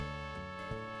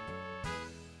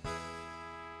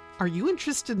Are you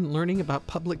interested in learning about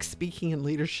public speaking and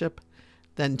leadership?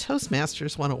 Then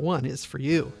Toastmasters 101 is for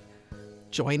you.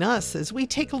 Join us as we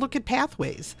take a look at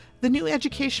Pathways, the new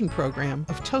education program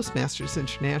of Toastmasters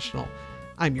International.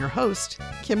 I'm your host,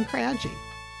 Kim Craggy.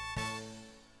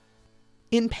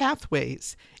 In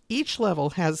Pathways, each level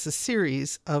has a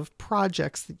series of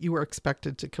projects that you are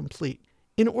expected to complete.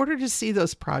 In order to see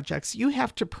those projects, you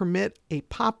have to permit a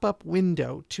pop-up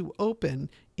window to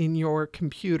open in your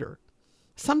computer.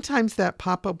 Sometimes that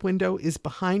pop-up window is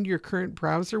behind your current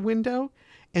browser window,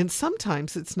 and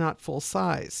sometimes it's not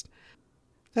full-sized.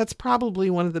 That's probably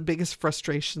one of the biggest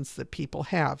frustrations that people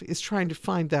have, is trying to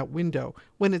find that window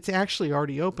when it's actually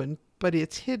already open, but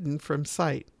it's hidden from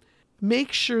sight.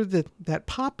 Make sure that that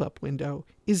pop-up window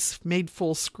is made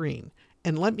full screen,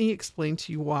 and let me explain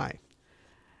to you why.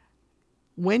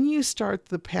 When you start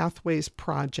the Pathways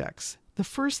projects, the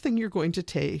first thing you're going to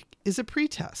take is a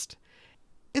pretest.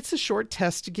 It's a short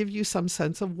test to give you some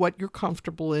sense of what you're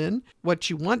comfortable in, what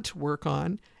you want to work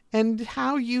on, and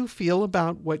how you feel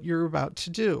about what you're about to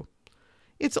do.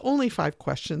 It's only 5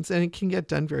 questions and it can get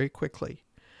done very quickly.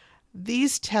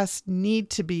 These tests need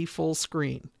to be full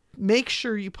screen. Make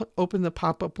sure you open the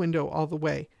pop-up window all the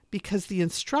way because the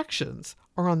instructions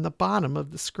are on the bottom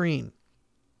of the screen.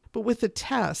 But with the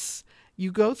tests,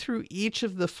 you go through each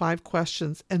of the 5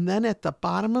 questions and then at the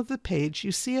bottom of the page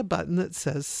you see a button that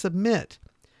says Submit.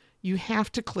 You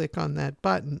have to click on that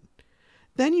button.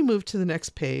 Then you move to the next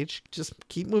page, just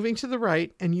keep moving to the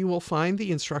right, and you will find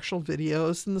the instructional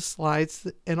videos and the slides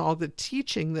and all the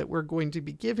teaching that we're going to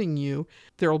be giving you.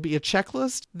 There will be a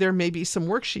checklist. There may be some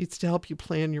worksheets to help you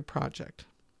plan your project.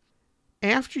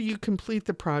 After you complete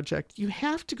the project, you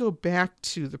have to go back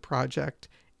to the project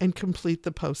and complete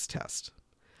the post-test.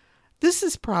 This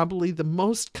is probably the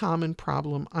most common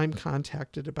problem I'm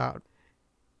contacted about.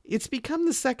 It's become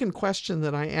the second question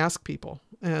that I ask people,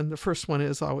 and the first one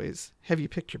is always, have you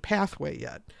picked your pathway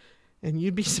yet? And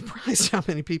you'd be surprised how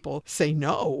many people say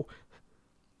no.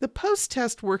 The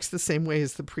post-test works the same way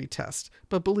as the pre-test,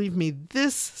 but believe me,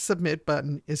 this submit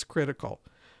button is critical.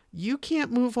 You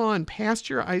can't move on past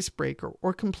your icebreaker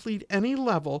or complete any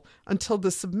level until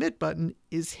the submit button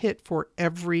is hit for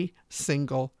every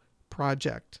single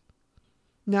project.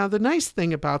 Now, the nice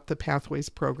thing about the Pathways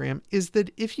program is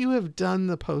that if you have done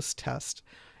the post-test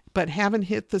but haven't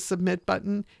hit the submit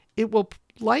button, it will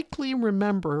likely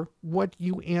remember what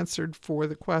you answered for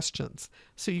the questions.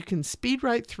 So you can speed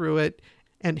right through it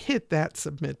and hit that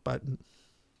submit button.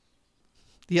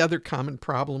 The other common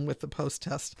problem with the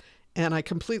post-test, and I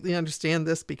completely understand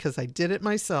this because I did it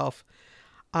myself,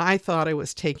 I thought I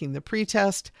was taking the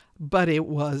pre-test, but it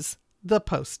was the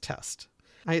post-test.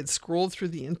 I had scrolled through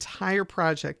the entire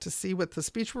project to see what the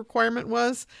speech requirement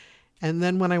was, and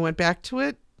then when I went back to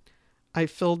it, I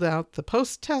filled out the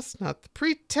post-test, not the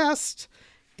pre-test,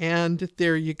 and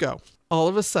there you go. All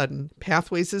of a sudden,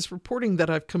 Pathways is reporting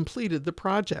that I've completed the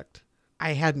project.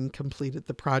 I hadn't completed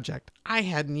the project. I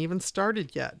hadn't even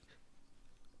started yet.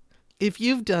 If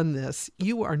you've done this,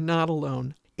 you are not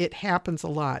alone. It happens a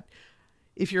lot.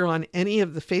 If you're on any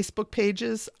of the Facebook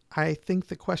pages, I think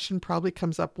the question probably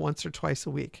comes up once or twice a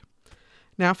week.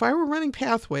 Now, if I were running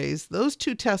Pathways, those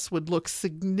 2 tests would look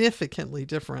significantly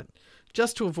different,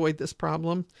 just to avoid this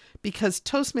problem, because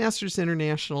Toastmasters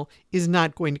International is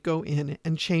not going to go in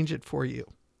and change it for you.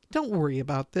 Don't worry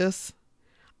about this.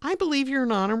 I believe you're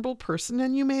an honorable person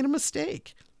and you made a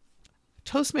mistake.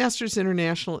 Toastmasters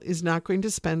International is not going to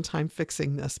spend time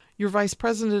fixing this. Your vice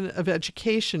president of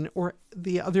education or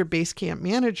the other Basecamp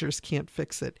managers can't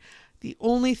fix it. The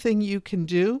only thing you can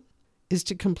do is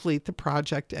to complete the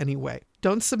project anyway.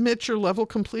 Don't submit your level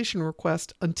completion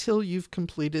request until you've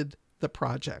completed the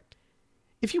project.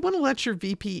 If you want to let your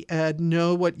VP Ed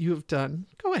know what you have done,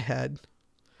 go ahead.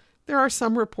 There are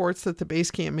some reports that the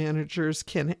Basecamp managers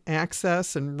can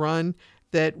access and run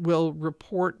that will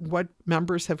report what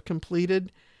members have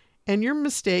completed, and your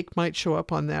mistake might show up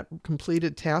on that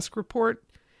completed task report.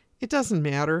 It doesn't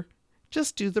matter.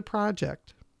 Just do the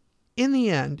project. In the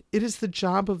end, it is the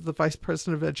job of the Vice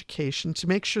President of Education to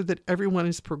make sure that everyone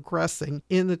is progressing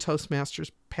in the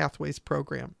Toastmasters Pathways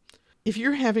program. If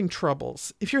you're having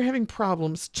troubles, if you're having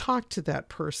problems, talk to that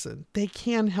person. They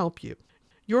can help you.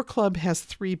 Your club has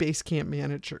 3 Basecamp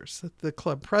managers, the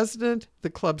club president, the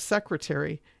club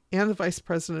secretary, and the vice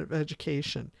president of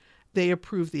education. They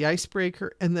approve the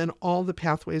icebreaker and then all the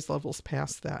Pathways levels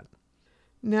past that.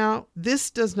 Now,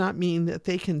 this does not mean that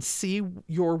they can see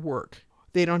your work.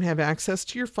 They don't have access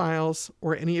to your files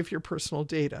or any of your personal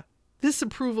data. This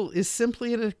approval is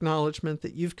simply an acknowledgement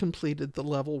that you've completed the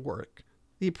level work.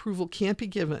 The approval can't be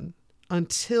given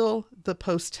until the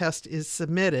post-test is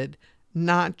submitted,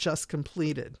 not just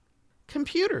completed.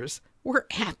 computers were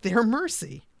at their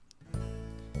mercy.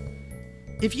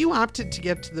 If you opted to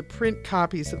get to the print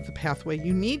copies of the pathway,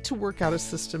 you need to work out a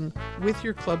system with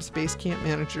your club's Basecamp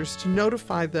managers to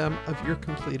notify them of your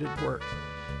completed work.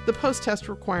 The post-test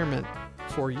requirement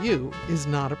for you is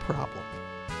not a problem.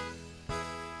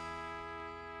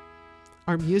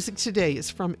 Our music today is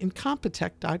from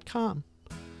Incompetech.com.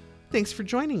 Thanks for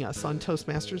joining us on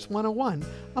Toastmasters 101,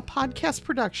 a podcast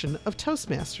production of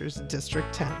Toastmasters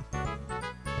District 10.